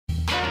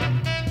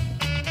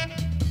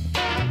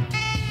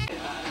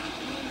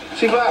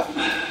See, Bob,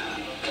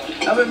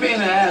 I've been meaning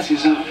to ask you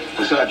something.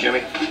 What's up,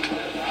 Jimmy?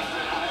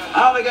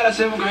 I only got a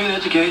 7th grade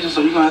education, so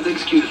you're gonna have to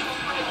excuse me.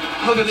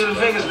 Looking through the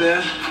figures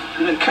there,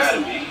 and it occurred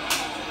to me,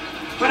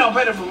 we don't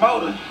pay the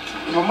promoter.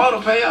 The promoter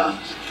pay us.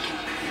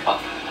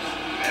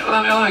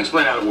 Let me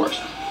explain how it works.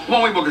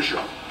 When we book a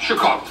show,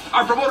 Chicago.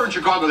 Our promoter in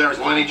Chicago there is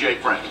Lenny J.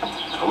 Frank.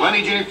 So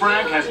Lenny J.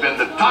 Frank has been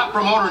the top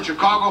promoter in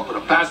Chicago for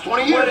the past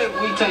 20 years. Where did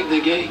we take the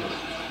gate?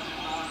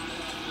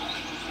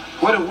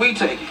 Where did we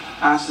take it?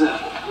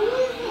 Ourselves.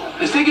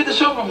 And still get the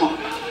show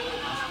promoted.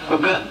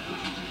 But better.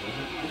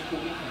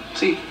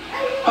 See,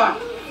 Pop,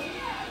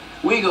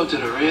 we go to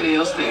the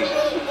radio station.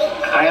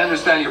 I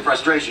understand your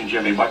frustration,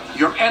 Jimmy, but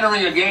you're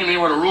entering a game here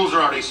where the rules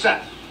are already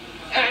set.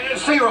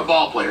 Say you're a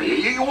ball player.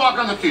 You walk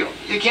on the field.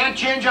 You can't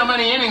change how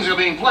many innings are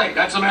being played.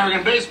 That's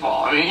American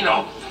baseball. I mean, you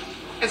know,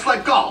 it's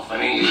like golf. I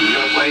mean, you're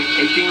going to play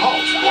 18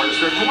 holes, score a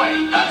certain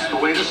way. That's the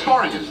way the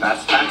scoring is.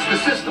 That's the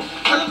system.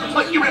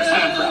 But you're in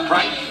sand trap,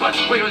 right? But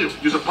what do?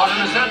 Use a putter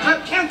in a sand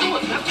trap? Can't do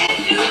it.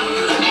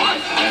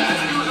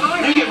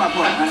 You get my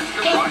point, right?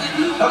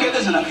 Okay,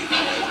 listen up here.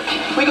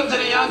 We go to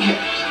the young kids,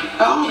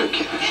 the hungry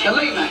kids, the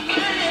late night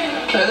kids.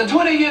 The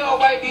 20-year-old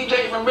white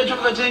DJ from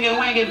Richmond, Virginia,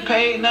 who ain't getting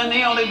paid nothing.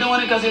 He only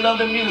doing it because he loves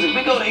the music.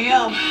 We go to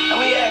him and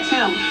we ask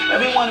him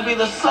if he want to be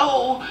the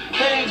sole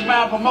James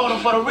Brown promoter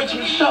for the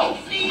Richmond show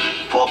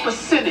for a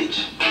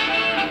percentage.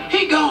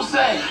 He gonna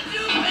say,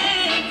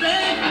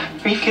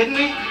 are you kidding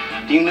me?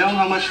 Do you know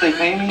how much they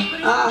pay me?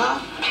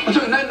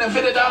 Between nothing and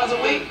 $50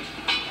 a week.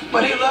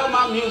 But he love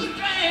my music.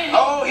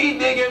 Oh, he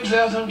dig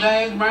himself some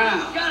James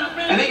Brown.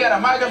 And he got a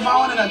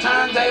microphone and a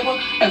turntable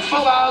and 4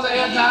 hours of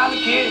airtime to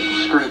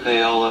kids. Screw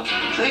payola.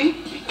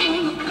 See?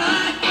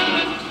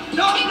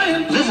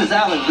 This is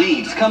Alan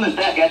Leeds coming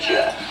back at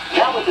you.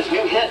 Now with this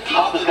new hit,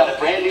 Papa's got a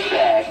brand new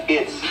bag.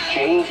 It's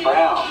James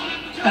Brown.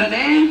 And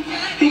then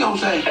he gonna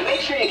say, And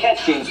make sure you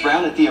catch James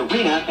Brown at the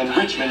Arena in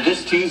Richmond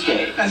this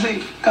Tuesday. and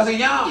see, cause he's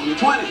young, he's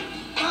 20.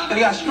 And he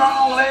got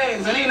strong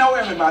legs, and he know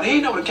everybody.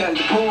 He know the cat at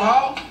the pool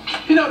hall.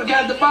 He know the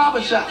cat at the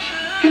barber shop.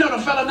 He know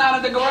the fella down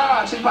at the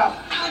garage. See, Pop,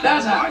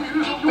 that's how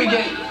we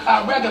get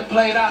our record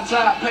played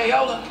outside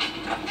payola.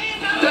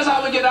 That's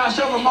how we get our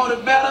show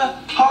promoted better,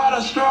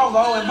 harder, stronger,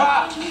 and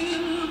Pop.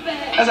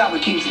 That's how we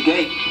keep the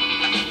gate.